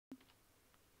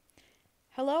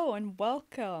Hello and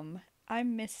welcome.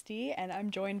 I'm Misty and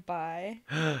I'm joined by...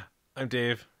 I'm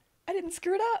Dave. I didn't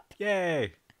screw it up.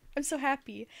 Yay! I'm so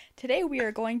happy. Today we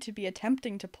are going to be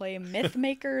attempting to play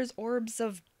Mythmaker's Orbs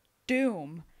of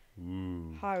Doom.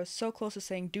 Ooh. Oh, I was so close to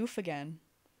saying doof again.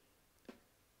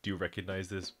 Do you recognize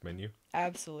this menu?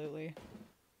 Absolutely.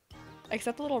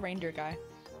 Except the little reindeer guy.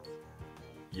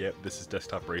 Yep, this is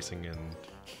desktop racing and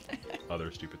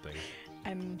other stupid things.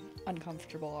 I'm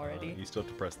uncomfortable already. You still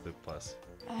have to press the plus.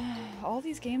 All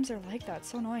these games are like that.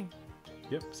 So annoying.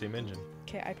 Yep, same engine.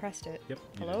 Okay, I pressed it. Yep.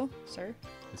 Hello, sir?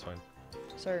 It's fine.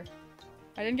 Sir.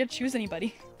 I didn't get to choose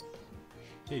anybody.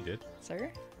 Yeah, you did.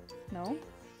 Sir? No?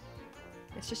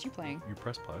 It's just you playing. You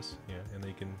press plus, yeah, and then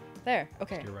you can There,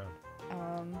 okay. steer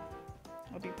around.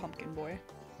 I'll be Pumpkin Boy.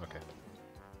 Okay.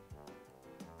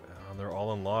 They're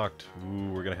all unlocked.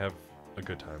 Ooh, we're gonna have a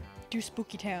good time. Do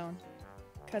Spooky Town.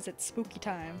 Because it's spooky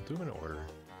time. Do them in order.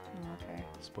 Okay.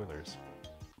 Spoilers.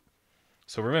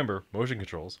 So remember, motion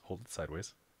controls, hold it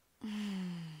sideways.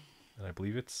 And I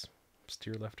believe it's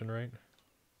steer left and right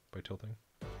by tilting.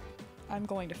 I'm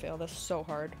going to fail this so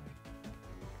hard.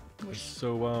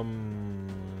 So,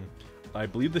 I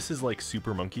believe this is like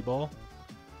Super Monkey Ball.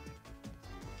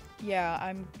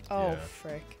 Yeah, Oh, Yeah.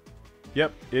 frick.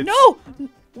 Yep, it's No!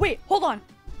 Wait, hold on.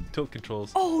 tilt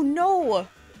controls. Oh, no!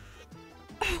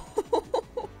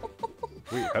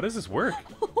 Wait, how does this work?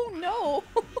 Oh, no!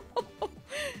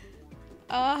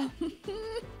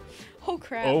 Oh,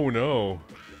 crap. Oh no.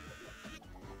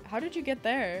 How did you get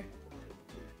there?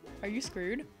 Are you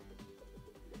screwed?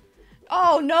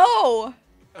 Oh, no!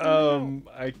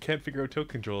 I can't figure out tilt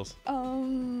controls.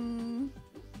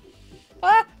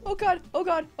 Ah! Oh god, oh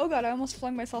god, oh god, I almost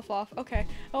flung myself off. Okay.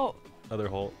 Oh. Other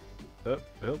hole.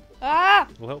 Help. Ah!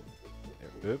 Will help.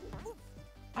 Yep.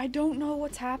 I don't know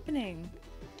what's happening.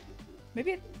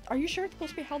 Maybe are you sure it's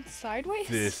supposed to be held sideways?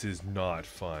 This is not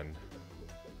fun.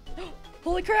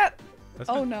 Holy crap! That's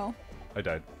Oh good. no. I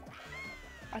died.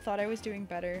 I thought I was doing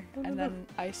better, and then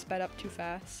I sped up too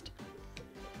fast.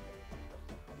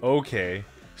 Okay,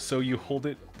 so you hold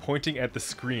it pointing at the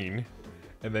screen,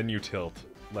 and then you tilt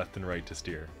left and right to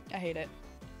steer. I hate it.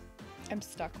 I'm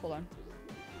stuck. Hold on.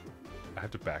 I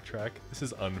have to backtrack? This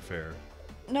is unfair.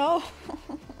 No!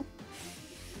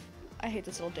 I hate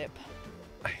this little dip.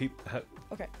 I hate that.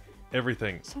 Okay.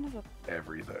 Everything. Son of a...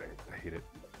 Everything. I hate it.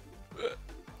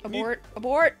 Abort!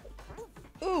 Abort!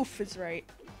 Oof is right.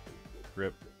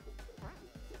 Rip.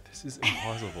 This is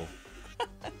impossible.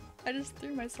 I just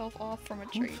threw myself off from a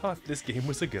Who tree. thought this game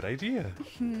was a good idea?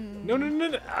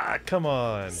 No. Ah, come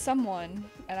on. Someone,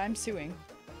 and I'm suing.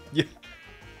 Yeah.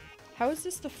 How is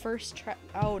this the first try?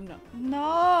 Oh no.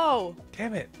 No!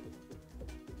 Damn it.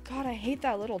 God, I hate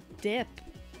that little dip.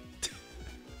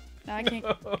 Now I can't.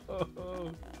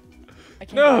 I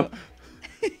can't No!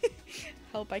 get out.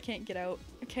 Help, I can't get out.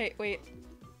 Okay, wait.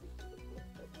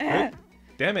 Wait.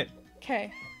 Damn it.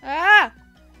 Okay. Ah!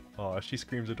 Oh, she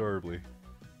screams adorably.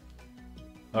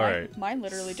 Mine- Alright. Mine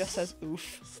literally just says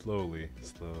oof. Slowly.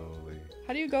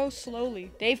 How do you go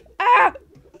slowly? Dave. Ah!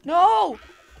 No!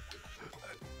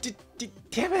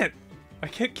 Damn it! I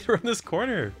can't get around this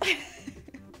corner.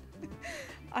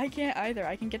 I can't either.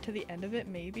 I can get to the end of it,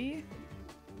 maybe.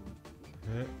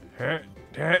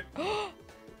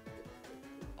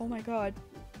 Oh my god.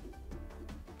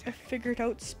 I figured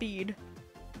out speed.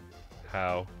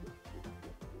 How?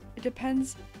 It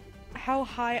depends how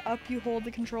high up you hold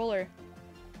the controller.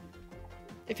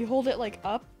 If you hold it like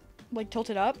up, like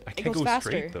tilted up, I it can't goes go faster.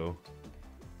 straight though.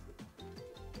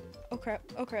 Oh crap,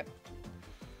 oh crap.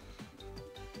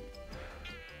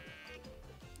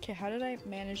 Okay, how did I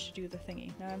manage to do the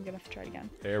thingy? Now I'm gonna have to try it again.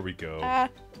 There we go. Ah!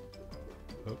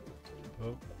 Oh.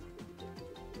 Oh.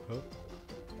 Oh.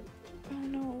 Oh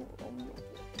no. Oh, no.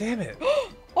 Damn it!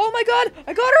 Oh my god!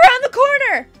 I got around the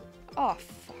corner! Oh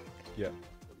fuck. Yeah.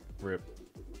 Rip.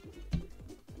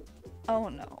 Oh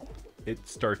no. It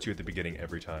starts you at the beginning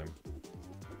every time.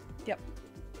 Yep.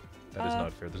 That is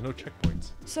not fair. There's no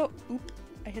checkpoints. So, oop,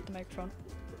 I hit the microphone.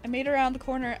 I made it around the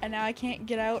corner and now I can't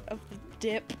get out of the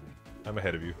dip. I'm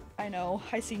ahead of you. I know.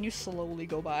 I seen you slowly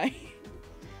go by.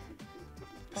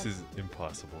 This is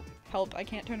impossible. Help, I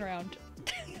can't turn around.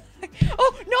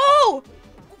 Oh, no!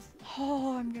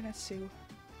 Oh, I'm gonna sue.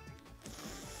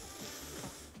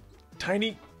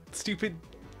 Tiny, stupid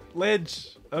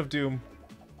ledge of doom.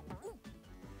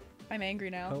 I'm angry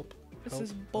now. Help. This help,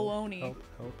 is help, baloney. Help.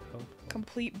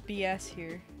 Complete BS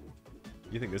here.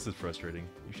 You think this is frustrating?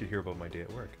 You should hear about my day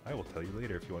at work. I will tell you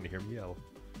later if you want to hear me yell.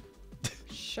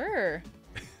 Sure.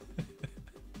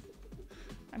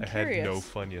 I'm I curious. had no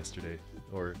fun yesterday.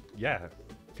 Or, yeah,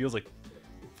 feels like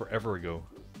forever ago.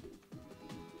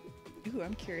 do.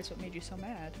 I'm curious what made you so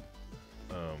mad.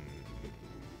 Um,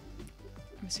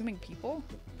 I'm assuming people?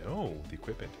 no, the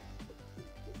equipment.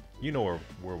 You know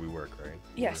where we work, right?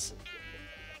 Yes.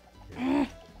 Yeah.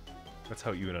 That's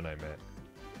how Ewan and I met.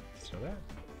 Did you know that?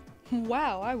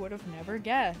 Wow, I would have never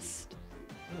guessed.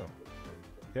 Oh.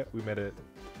 Yeah, we met at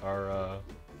our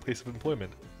place of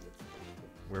employment.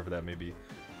 Wherever that may be.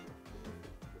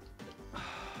 I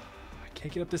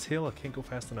can't get up this hill. I can't go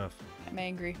fast enough. I'm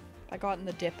angry. I got in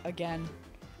the dip again.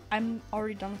 I'm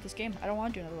already done with this game. I don't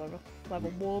want to do another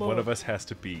level. One of us has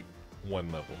to beat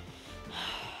one level.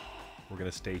 We're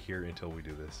gonna stay here until we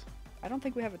do this. I don't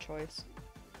think we have a choice.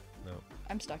 No.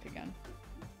 I'm stuck again.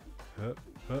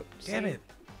 Damn it!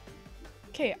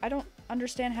 Okay, I don't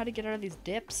understand how to get out of these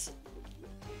dips.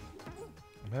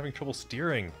 I'm having trouble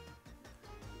steering.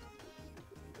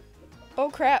 Oh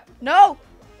crap! No!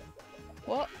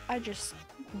 Well, I just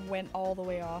went all the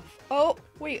way off. Oh,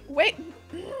 wait!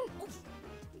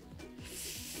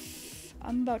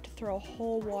 I'm about to throw a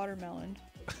whole watermelon.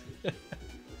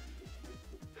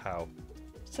 How?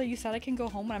 So you said I can go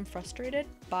home when I'm frustrated?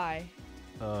 Bye.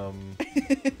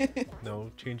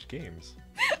 No, change games.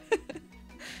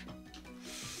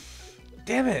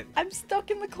 Damn it! I'm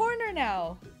stuck in the corner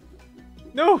now.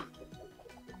 No!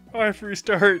 Oh, I have to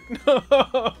restart. No!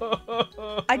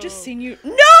 I just seen you.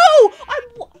 No!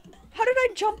 How did I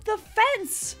jump the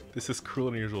fence? This is cruel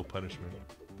and unusual punishment.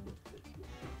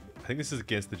 I think this is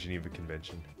against the Geneva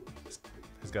Convention. This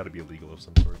has got to be illegal of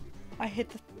some sort. I hit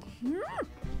the...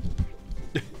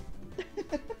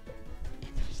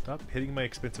 Stop hitting my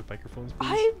expensive microphones, please.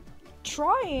 I'm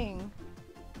trying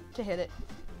to hit it.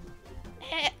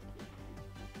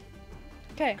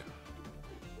 Okay.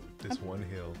 This one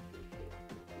hill.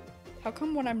 How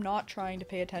come when I'm not trying to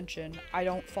pay attention, I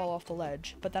don't fall off the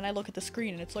ledge, but then I look at the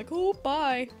screen and it's like, oh,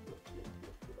 bye.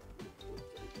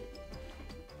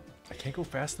 I can't go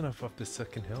fast enough up this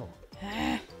second hill.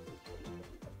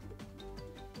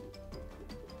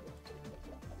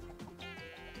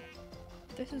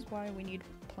 This is why we need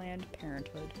Planned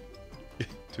Parenthood.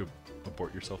 To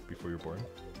abort yourself before you're born?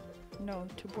 No,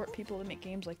 to abort people that make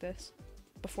games like this.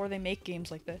 Before they make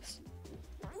games like this.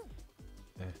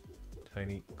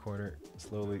 Tiny corner,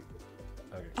 slowly.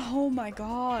 Okay. Oh my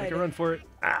god. Make a run for it.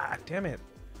 Ah, damn it.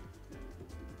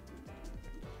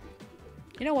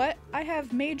 You know what? I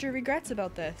have major regrets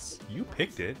about this. You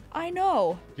picked it. I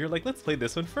know. You're like, let's play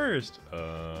this one first.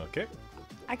 Okay.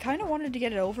 I kind of wanted to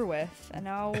get it over with, and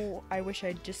now I wish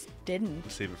I just didn't.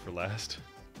 Save it for last.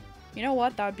 You know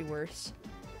what? That would be worse.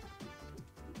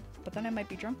 But then I might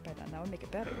be drunk by then. That would make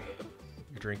it better.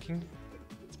 You're drinking?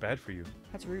 It's bad for you.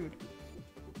 That's rude.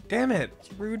 Damn it!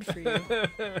 It's rude for you.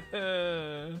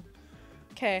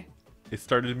 Okay. It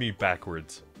started me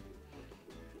backwards.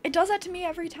 It does that to me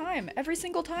every time. Every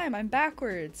single time. I'm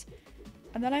backwards.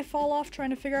 And then I fall off trying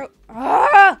to figure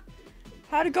out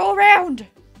how to go around.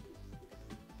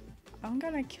 I'm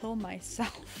gonna kill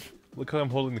myself. Look how I'm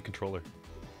holding the controller.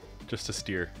 Just to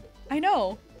steer. I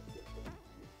know.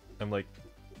 I'm like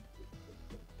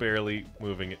barely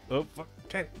moving it. Oh, fuck.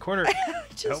 Okay, corner. I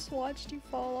just watched you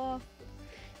fall off.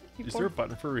 Is there a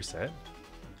button for reset?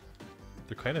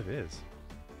 There kind of is.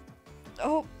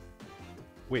 Oh.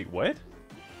 Wait, what?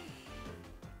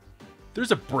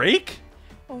 There's a break?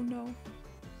 Oh no.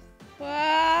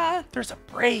 Ah! There's a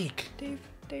break! Dave.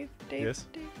 Yes?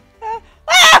 Dave.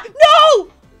 Ah! No!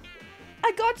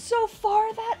 I got so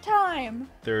far that time.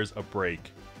 There's a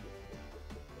break.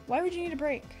 Why would you need a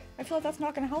break? I feel like that's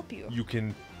not going to help you. You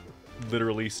can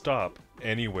literally stop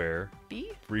anywhere.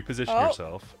 B? Reposition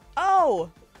yourself.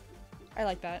 Oh! I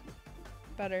like that.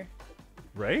 Better.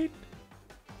 Right?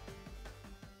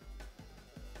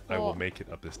 I will Well- make it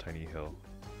up this tiny hill.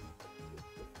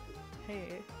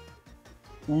 Hey.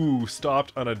 Ooh,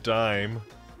 stopped on a dime.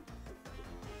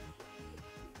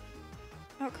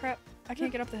 Oh crap. I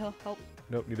can't get up the hill. Help.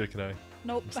 Nope, neither can I.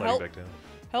 Nope. I'm sliding Help. back down.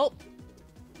 Help.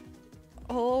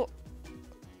 Oh.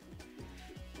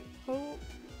 Oh.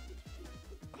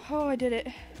 Oh, I did it.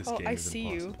 This oh, game I is see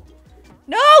you. impossible.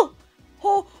 No!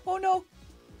 Oh no.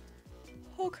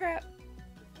 Oh crap.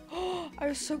 Oh, I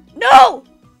was so... No!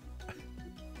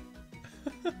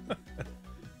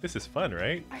 This is fun,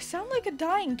 right? I sound like a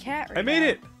dying cat right now. I made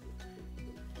it!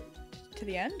 To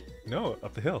the end? No,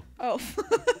 up the hill. Oh.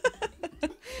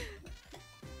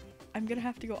 I'm gonna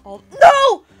have to go all...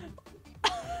 No!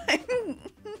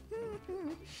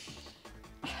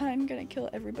 I'm gonna kill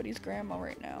everybody's grandma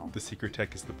right now. The secret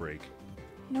tech is the break.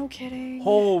 No kidding.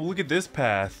 Oh, look at this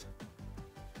path.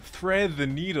 Thread the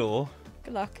needle.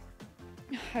 Good luck.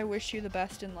 I wish you the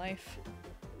best in life.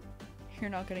 You're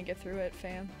not gonna get through it,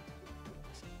 fam.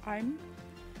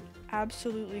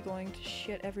 absolutely going to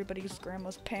shit everybody's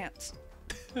grandma's pants.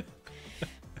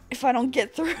 If I don't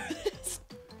get through this.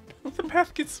 The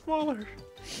path gets smaller.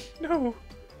 No.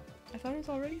 I thought it was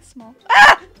already small.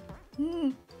 Ah!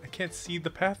 I can't see the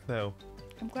path now.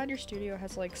 I'm glad your studio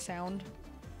has like sound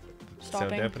Sound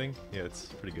stopping. dampening? Yeah, it's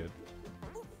pretty good.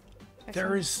 I There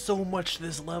found- is so much to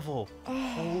this level. Oh.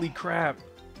 Holy crap.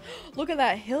 Look at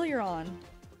that hill you're on.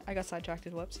 I got sidetracked.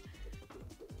 Whoops.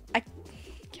 I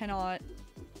cannot.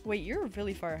 Wait, you're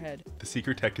really far ahead. The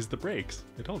secret tech is the brakes.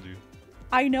 I told you.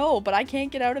 I know, but I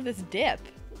can't get out of this dip.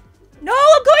 No,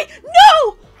 I'm going.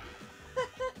 No!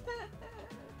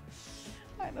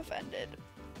 I'm offended.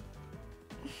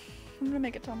 I'm gonna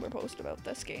make a Tumblr post about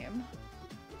this game.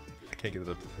 I can't get it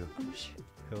up the hill. Oh shit.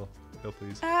 Hill,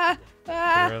 please. Ah! Turn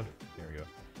Ah! around. There we go.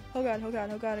 Oh god, oh god,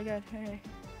 oh god, oh god. Hey.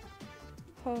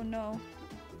 Oh no.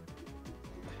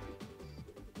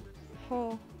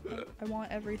 Oh, I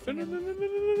want everything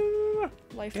in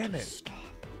life Damn to it. stop.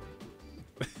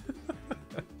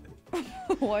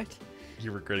 What?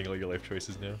 You're regretting all your life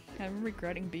choices now? I'm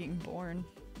regretting being born.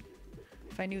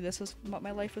 If I knew this was what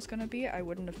my life was gonna be, I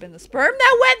wouldn't have been the sperm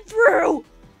that went through!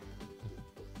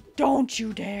 Don't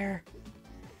you dare!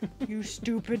 You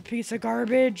stupid piece of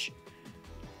garbage!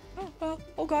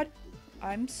 Oh god.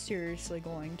 I'm seriously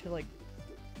going to, like,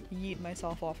 yeet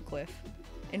myself off a cliff.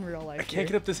 In real life. I can't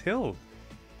get up this hill.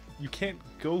 You can't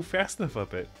go fast enough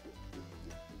up it.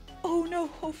 Oh no!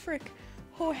 Oh frick!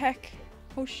 Oh heck!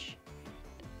 Oh sh...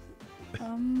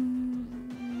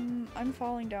 I'm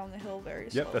falling down the hill very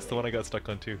slowly. Yep, that's the one I got stuck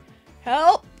on too.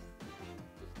 Help!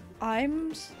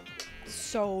 I'm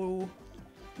so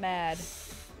mad.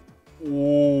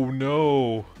 Oh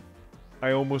no!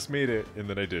 I almost made it, and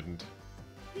then I didn't.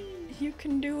 You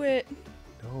can do it.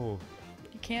 No,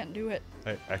 You can't do it.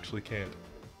 I actually can't.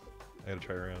 I gotta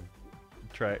try around.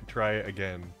 Try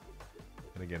again.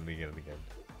 And again and again and again.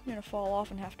 You're gonna fall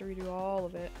off and have to redo all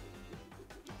of it.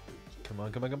 Come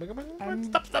on, come on, come on, come on. I'm-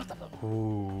 Stop.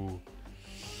 Ooh.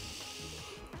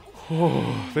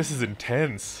 Oh, this is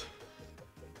intense.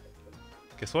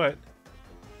 Guess what?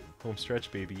 Home stretch,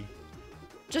 baby.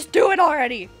 Just do it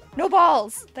already! No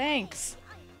balls! Thanks!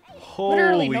 Holy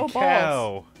Literally no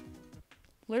cow!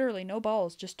 Literally, no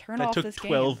balls. Just turn That off took this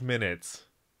 12 game. minutes.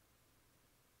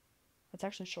 That's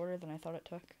actually shorter than I thought it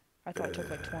took. I thought it took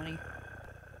like 20.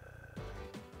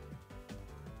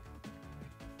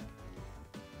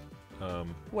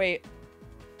 Wait.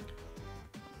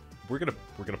 We're gonna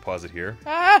pause it here,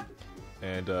 Ah!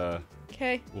 and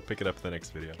Okay. we'll pick it up in the next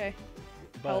video. Okay.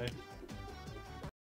 Bye. Help.